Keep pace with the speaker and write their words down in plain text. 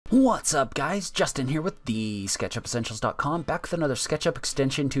What's up guys, Justin here with TheSketchUpEssentials.com, back with another SketchUp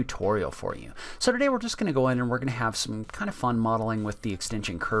extension tutorial for you. So today we're just going to go in and we're going to have some kind of fun modeling with the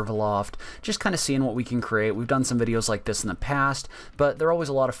extension Curviloft, just kind of seeing what we can create. We've done some videos like this in the past, but they're always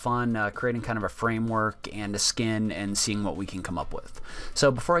a lot of fun creating kind of a framework and a skin and seeing what we can come up with.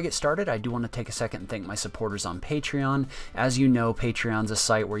 So before I get started, I do want to take a second and thank my supporters on Patreon. As you know, Patreon's a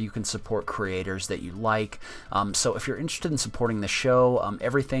site where you can support creators that you like. So if you're interested in supporting the show,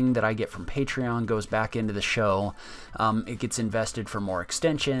 everything that I get from Patreon goes back into the show. It gets invested for more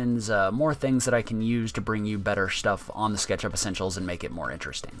extensions, more things that I can use to bring you better stuff on the SketchUp Essentials and make it more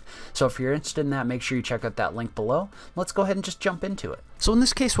interesting. So if you're interested in that, make sure you check out that link below. Let's go ahead and just jump into it. So in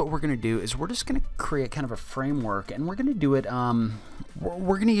this case, what we're going to do is we're just going to create kind of a framework, and we're going to do it,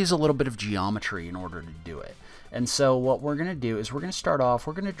 we're going to use a little bit of geometry in order to do it. And so what we're going to do is we're going to start off,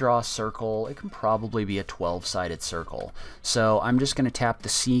 we're going to draw a circle. It can probably be a 12-sided circle. So I'm just going to tap the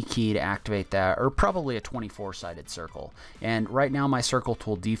C key to activate that, or probably a 24-sided circle. And right now my circle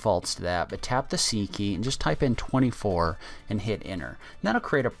tool defaults to that, but tap the C key and just type in 24 and hit enter. And that'll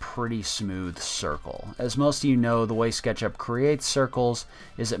create a pretty smooth circle. As most of you know, the way SketchUp creates circles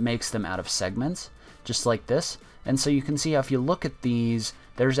is it makes them out of segments, just like this. And so you can see how if you look at these,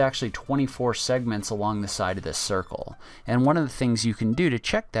 there's actually 24 segments along the side of this circle. And one of the things you can do to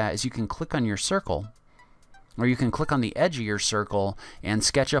check that is you can click on your circle, or you can click on the edge of your circle, and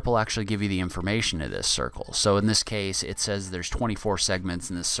SketchUp will actually give you the information of this circle. So in this case, it says there's 24 segments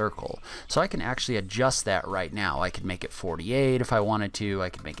in this circle. So I can actually adjust that right now. I could make it 48 if I wanted to. I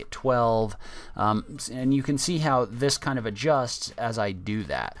could make it 12. And you can see how this kind of adjusts as I do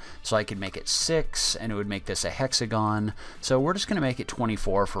that. So I could make it 6, and it would make this a hexagon. So we're just going to make it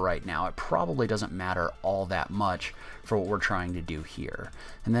 24 for right now. It probably doesn't matter all that much for what we're trying to do here.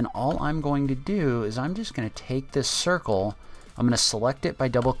 And then all I'm going to do is I'm just going to take this circle, I'm going to select it by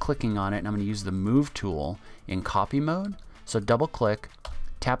double clicking on it, and I'm going to use the move tool in copy mode. So double click,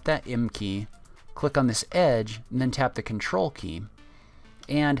 tap that M key, click on this edge, and then tap the control key.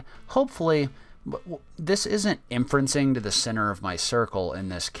 And hopefully this isn't inferencing to the center of my circle in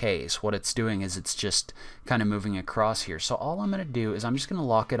this case. What it's doing is it's just kind of moving across here. So all I'm going to do is I'm just going to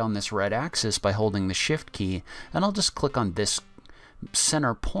lock it on this red axis by holding the shift key, and I'll just click on this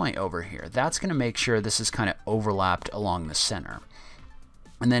center point over here. That's going to make sure this is kind of overlapped along the center.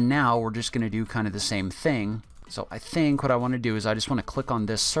 And then now we're just going to do kind of the same thing. So I think what I want to do is I just want to click on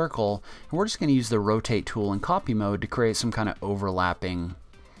this circle, and we're just going to use the rotate tool in copy mode to create some kind of overlapping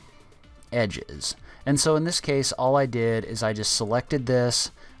edges. And so in this case, all I did is I just selected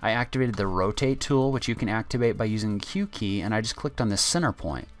this, I activated the rotate tool, which you can activate by using the Q key, and I just clicked on this center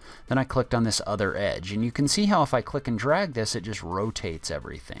point. Then I clicked on this other edge, and you can see how if I click and drag this, it just rotates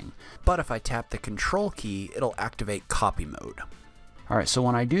everything. But if I tap the control key, it'll activate copy mode. Alright, so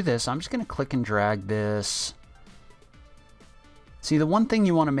when I do this, I'm just going to click and drag this. See, the one thing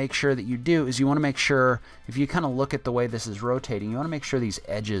you want to make sure that you do is you want to make sure, if you kind of look at the way this is rotating, you want to make sure these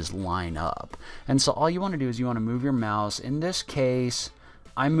edges line up. And so all you want to do is you want to move your mouse. In this case,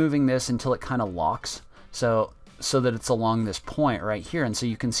 I'm moving this until it kind of locks, so that it's along this point right here. And so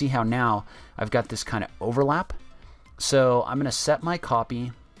you can see how now I've got this kind of overlap. So I'm going to set my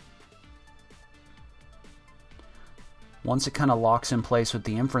copy. Once it kind of locks in place with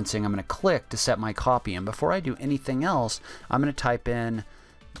the inferencing, I'm going to click to set my copy. And before I do anything else, I'm going to type in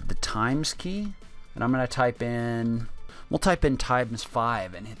the times key, and I'm going to type in, we'll type in times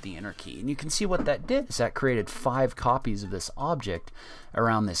 5 and hit the enter key. And you can see what that did is that created 5 copies of this object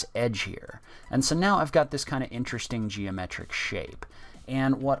around this edge here. And so now I've got this kind of interesting geometric shape.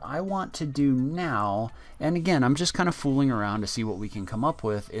 And what I want to do now, and again, I'm just kind of fooling around to see what we can come up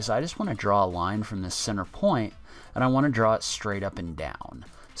with, is I just want to draw a line from this center point, and I want to draw it straight up and down.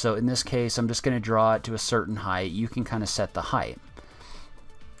 So in this case, I'm just going to draw it to a certain height. You can kind of set the height.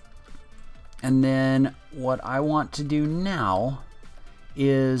 And then what I want to do now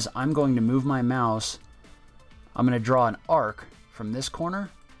is I'm going to move my mouse. I'm going to draw an arc from this corner,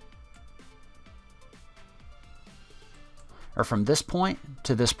 or from this point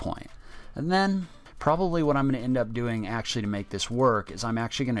to this point. And then probably what I'm going to end up doing actually to make this work is I'm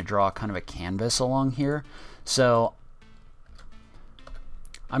actually going to draw kind of a canvas along here. So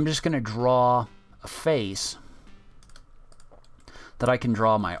I'm just going to draw a face that I can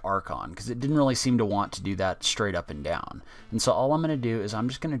draw my arc on, because it didn't really seem to want to do that straight up and down. And so all I'm going to do is I'm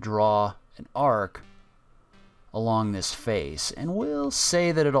just going to draw an arc along this face, and we'll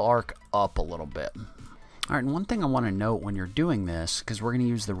say that it'll arc up a little bit. All right, and one thing I want to note when you're doing this, because we're going to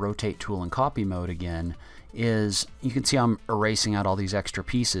use the rotate tool in copy mode again, is you can see I'm erasing out all these extra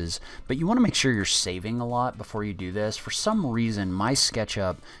pieces, but you want to make sure you're saving a lot before you do this. For some reason, my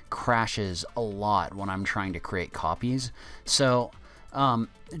SketchUp crashes a lot when I'm trying to create copies. So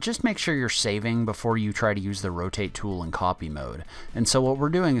just make sure you're saving before you try to use the rotate tool in copy mode. And so what we're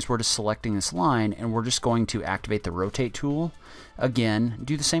doing is we're just selecting this line and we're just going to activate the rotate tool. Again,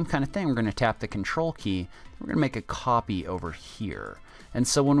 do the same kind of thing. We're going to tap the control key. We're going to make a copy over here. And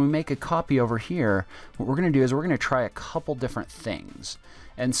so when we make a copy over here, what we're going to do is we're going to try a couple different things.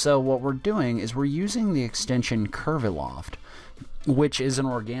 And so what we're doing is we're using the extension Curviloft, which is an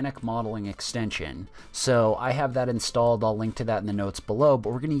organic modeling extension. So I have that installed. I'll link to that in the notes below,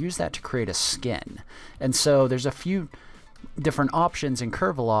 but we're going to use that to create a skin. And so there's a few different options in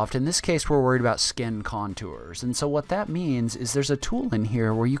Curviloft. In this case, we're worried about skin contours. And so what that means is there's a tool in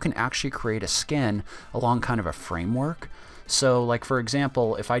here where you can actually create a skin along kind of a framework. So like for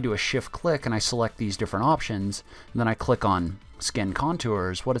example, if I do a shift click and I select these different options, and then I click on skin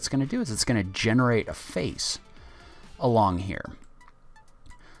contours, what it's going to do is it's going to generate a face along here.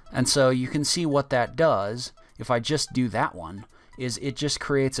 And so you can see what that does. If I just do that one, is it just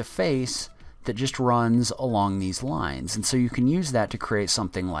creates a face that just runs along these lines. And so you can use that to create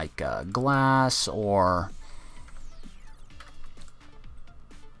something like glass or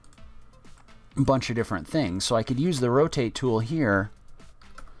a bunch of different things. So I could use the rotate tool here.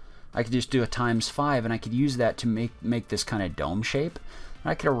 I could just do a ×5 and I could use that to make this kind of dome shape.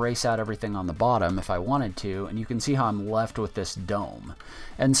 I could erase out everything on the bottom if I wanted to, and you can see how I'm left with this dome.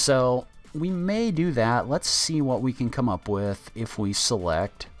 And so we may do that. Let's see what we can come up with if we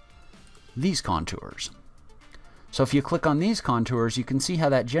select these contours. So if you click on these contours, you can see how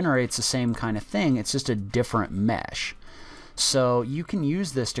that generates the same kind of thing. It's just a different mesh. So you can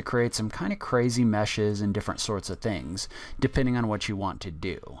use this to create some kind of crazy meshes and different sorts of things, depending on what you want to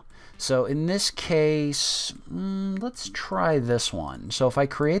do. So in this case, let's try this one. So if I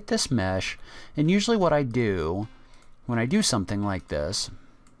create this mesh, and usually what I do when I do something like this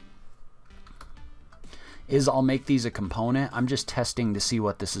is I'll make these a component. I'm just testing to see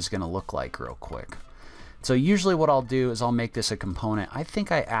what this is going to look like real quick. So usually what I'll do is I'll make this a component. I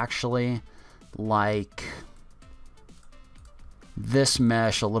think I actually like this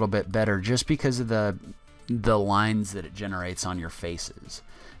mesh a little bit better just because of the lines that it generates on your faces.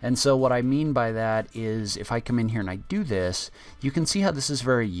 And so what I mean by that is if I come in here and I do this, you can see how this is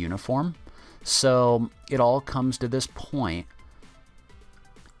very uniform. So it all comes to this point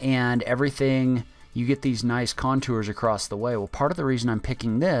and everything, you get these nice contours across the way. Well, part of the reason I'm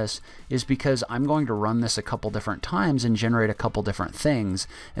picking this is because I'm going to run this a couple different times and generate a couple different things,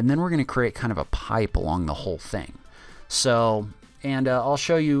 and then we're going to create kind of a pipe along the whole thing. So, and I'll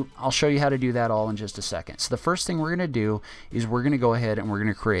show you how to do that all in just a second. So the first thing we're going to do is we're going to go ahead and we're going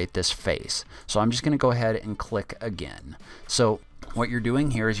to create this face. So I'm just going to go ahead and click again. So what you're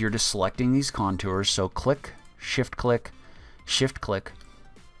doing here is you're just selecting these contours. So click, shift click, shift click.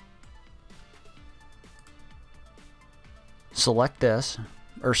 Select this,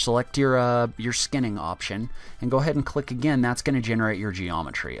 or select your skinning option, and go ahead and click again. That's going to generate your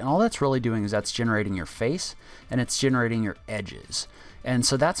geometry. And all that's really doing is that's generating your face, and it's generating your edges. And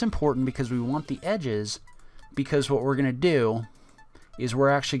so that's important because we want the edges, because what we're going to do is we're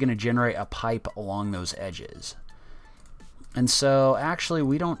actually going to generate a pipe along those edges. And so actually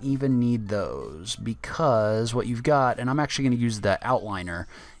we don't even need those, because what you've got, and I'm actually going to use the outliner,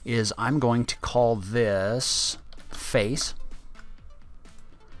 is I'm going to call this face.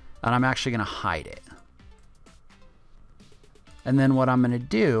 And I'm actually going to hide it. And then what I'm going to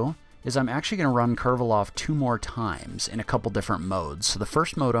do is I'm actually going to run Curviloft 2 more times in a couple different modes. So the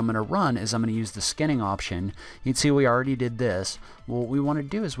first mode I'm going to run is I'm going to use the skinning option. You can see we already did this. Well, what we want to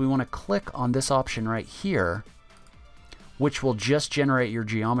do is we want to click on this option right here, which will just generate your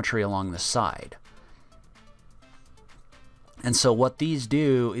geometry along the side. And so what these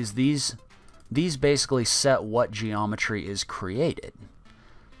do is these basically set what geometry is created.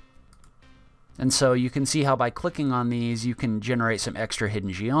 And so you can see how by clicking on these, you can generate some extra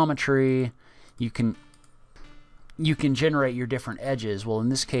hidden geometry. You can generate your different edges. Well, in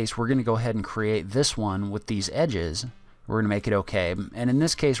this case, we're going to go ahead and create this one with these edges. We're going to make it okay. And in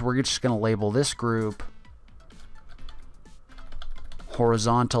this case, we're just going to label this group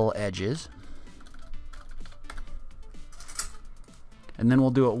horizontal edges. And then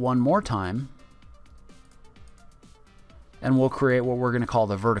we'll do it one more time. And we'll create what we're going to call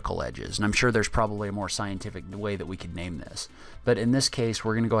the vertical edges. And I'm sure there's probably a more scientific way that we could name this. But in this case,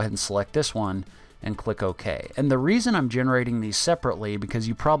 we're going to go ahead and select this one, and click OK. And the reason I'm generating these separately, because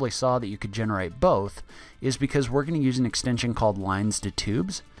you probably saw that you could generate both, is because we're going to use an extension called Lines to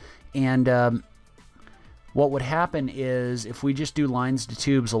Tubes. And what would happen is if we just do lines to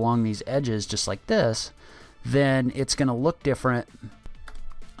tubes along these edges just like this, then it's going to look different.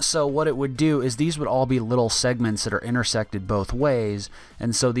 So what it would do is these would all be little segments that are intersected both ways,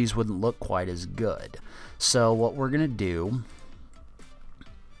 and so these wouldn't look quite as good. So what we're going to do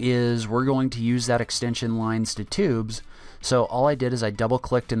is we're going to use that extension Lines to Tubes. So all I did is I double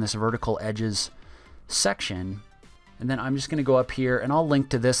clicked in this vertical edges section, and then I'm just going to go up here, and I'll link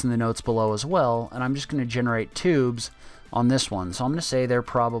to this in the notes below as well, and I'm just going to generate tubes on this one. So I'm going to say they're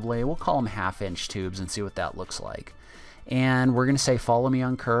probably, we'll call them 1/2 inch tubes and see what that looks like. And we're going to say follow me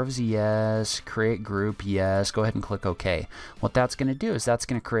on curves, yes, create group, yes, go ahead and click OK. What that's going to do is that's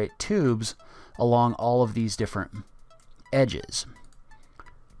going to create tubes along all of these different edges.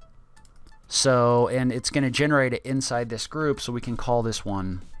 So, and it's going to generate it inside this group, so we can call this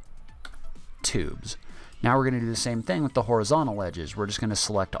one tubes. Now we're going to do the same thing with the horizontal edges. We're just going to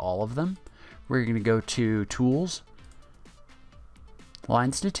select all of them. We're going to go to Tools,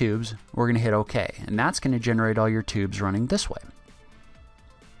 Lines to Tubes. We're going to hit OK, and that's going to generate all your tubes running this way.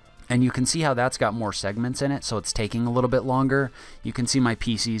 And you can see how that's got more segments in it, so it's taking a little bit longer. You can see my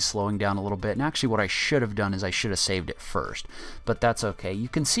PC slowing down a little bit, and actually what I should have done is I should have saved it first, but that's okay. You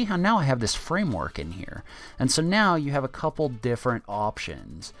can see how now I have this framework in here, and so now you have a couple different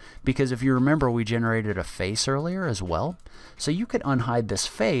options, because if you remember, we generated a face earlier as well. So you could unhide this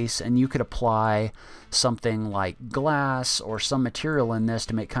face, and you could apply something like glass or some material in this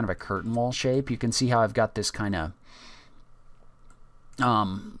to make kind of a curtain wall shape. You can see how I've got this kind of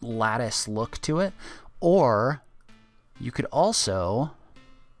lattice look to it, or you could also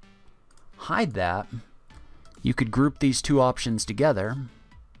hide that. You could group these two options together.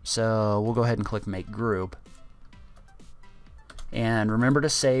 So we'll go ahead and click Make Group, and remember to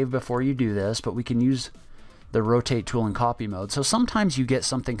save before you do this, but we can use the rotate tool in copy mode. So sometimes you get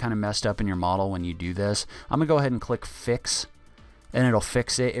something kind of messed up in your model when you do this. I'm gonna go ahead and click Fix, and it'll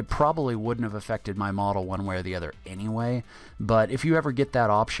fix it. It probably wouldn't have affected my model one way or the other anyway, but if you ever get that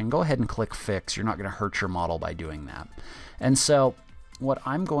option, go ahead and click Fix. You're not going to hurt your model by doing that. And so what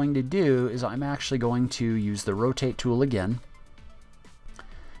I'm going to do is I'm actually going to use the Rotate tool again.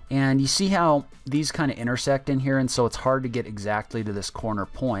 And you see how these kind of intersect in here, and so it's hard to get exactly to this corner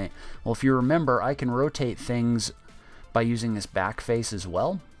point. Well, if you remember, I can rotate things by using this back face as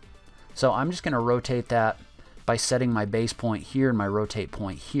well. So I'm just going to rotate that by setting my base point here and my rotate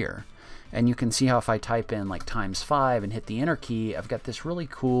point here. And you can see how if I type in like ×5 and hit the enter key, I've got this really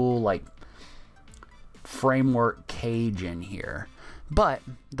cool like framework cage in here. But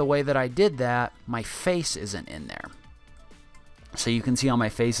the way that I did that, my face isn't in there. So you can see how my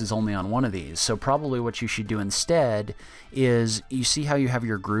face is only on one of these. So probably what you should do instead is, you see how you have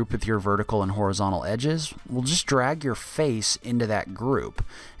your group with your vertical and horizontal edges? Well, just drag your face into that group.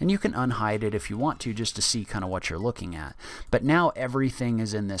 And you can unhide it if you want to, just to see kind of what you're looking at. But now everything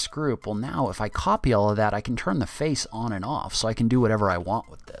is in this group. Well, now if I copy all of that, I can turn the face on and off, so I can do whatever I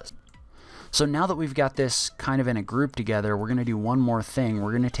want with this. So now that we've got this kind of in a group together, we're going to do one more thing.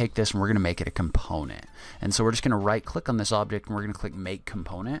 We're going to take this and we're going to make it a component. And so we're just going to right click on this object and we're going to click Make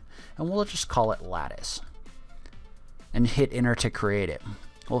Component, and we'll just call it Lattice and hit enter to create it.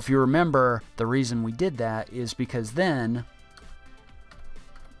 Well, if you remember, the reason we did that is because then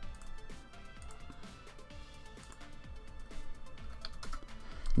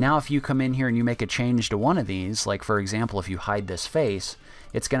now if you come in here and you make a change to one of these, like for example, if you hide this face,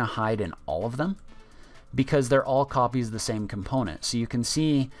 it's going to hide in all of them because they're all copies of the same component. So you can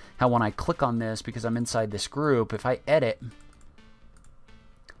see how when I click on this, because I'm inside this group, if I edit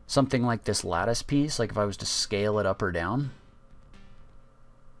something like this lattice piece, like if I was to scale it up or down,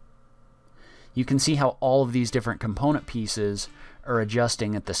 you can see how all of these different component pieces are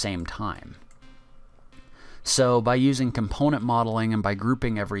adjusting at the same time. So by using component modeling and by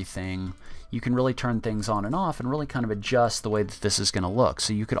grouping everything, you can really turn things on and off and really kind of adjust the way that this is going to look.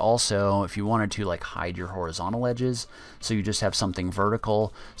 So you could also, if you wanted to, like hide your horizontal edges, so you just have something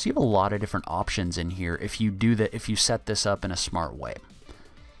vertical. So you have a lot of different options in here if you do that, if you set this up in a smart way.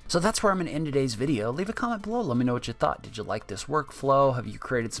 So that's where I'm going to end today's video. Leave a comment below. Let me know what you thought. Did you like this workflow? Have you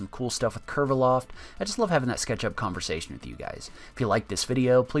created some cool stuff with Curviloft? I just love having that SketchUp conversation with you guys. If you liked this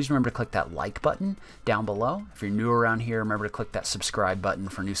video, please remember to click that like button down below. If you're new around here, remember to click that subscribe button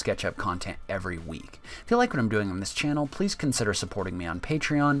for new SketchUp content every week. If you like what I'm doing on this channel, please consider supporting me on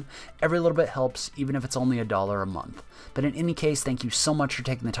Patreon. Every little bit helps, even if it's only $1 a month. But in any case, thank you so much for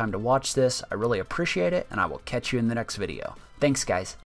taking the time to watch this. I really appreciate it, and I will catch you in the next video. Thanks, guys.